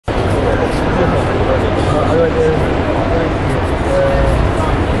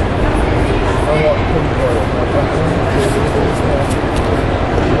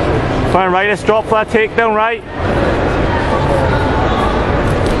Then right, let's drop for that takedown, right?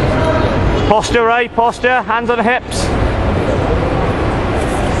 Posture, right? Posture, hands on the hips.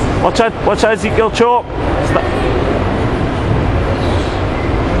 Watch that Ezekiel choke.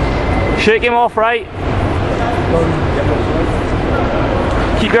 Shake him off, right?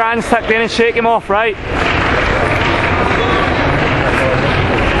 Keep your hands tucked in and shake him off, right?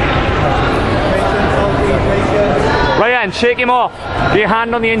 Right hand, shake him off. Get your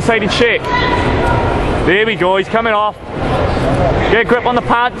hand on the inside and shake. There we go, he's coming off. Get a grip on the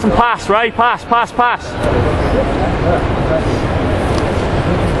pads and pass, right? Pass, pass, pass.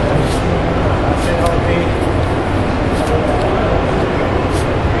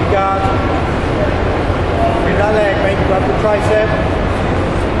 Grab the tricep.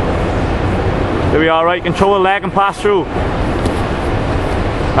 There we are, right? Control the leg and pass through.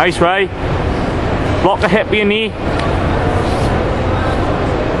 Nice, right? Block the hip with your knee.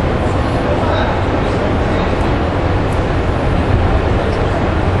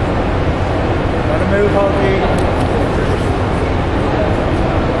 Gotta move, Holly.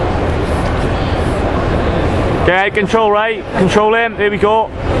 Okay, control, right? Control him. There we go.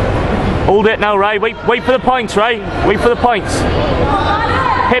 Hold it now, right? Wait for the points, right? Wait for the points.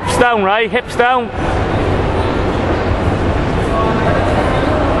 Hips down, right? Hips down.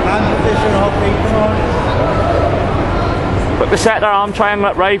 Hand position, Hoppy, come on. Put the set their arm triangle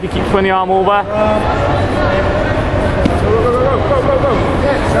up, right? If you keep putting the arm over.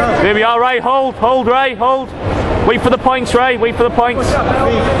 There we are, right? Hold, right? Hold. Wait for the points, right? Wait for the points.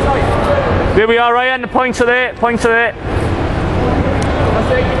 There we are, right? And the points are there. Points are there.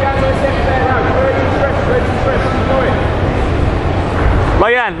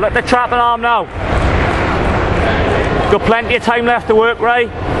 Right hand, let the trapping arm now. Got plenty of time left to work, right?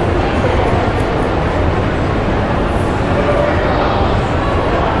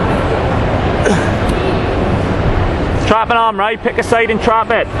 Trapping arm, right? Pick a side and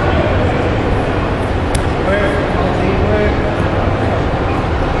trap it.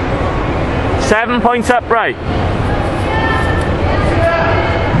 7 points up, right?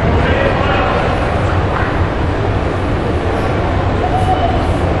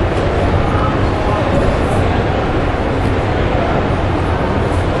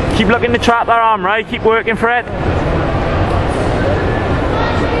 Keep looking to trap that arm, right? Keep working for it.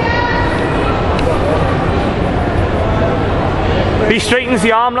 He straightens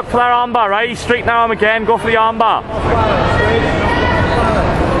the arm, look for that arm bar, right? Straighten that arm again, go for the arm bar.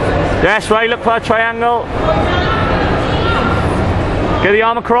 Yes, right, look for that triangle. Get the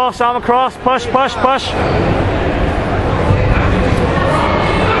arm across, push, push, push.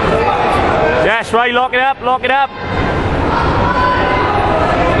 Yes, right, lock it up, lock it up.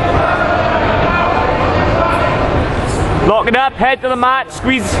 Lock it up, head to the mat,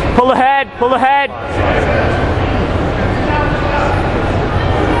 squeeze, pull the head, pull the head.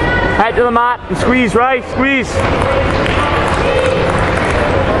 Head to the mat and squeeze, right, squeeze.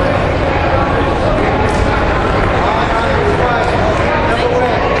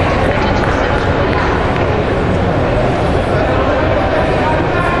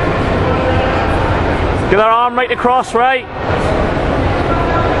 Get that arm right across, right.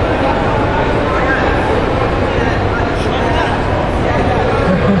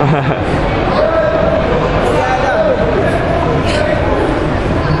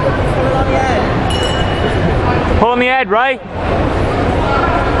 Pull on the head, right?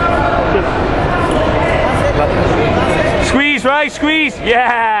 Squeeze, right? Squeeze.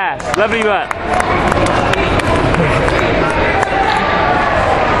 Yes. Lovely work.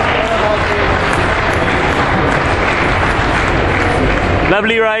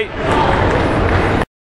 Lovely, right?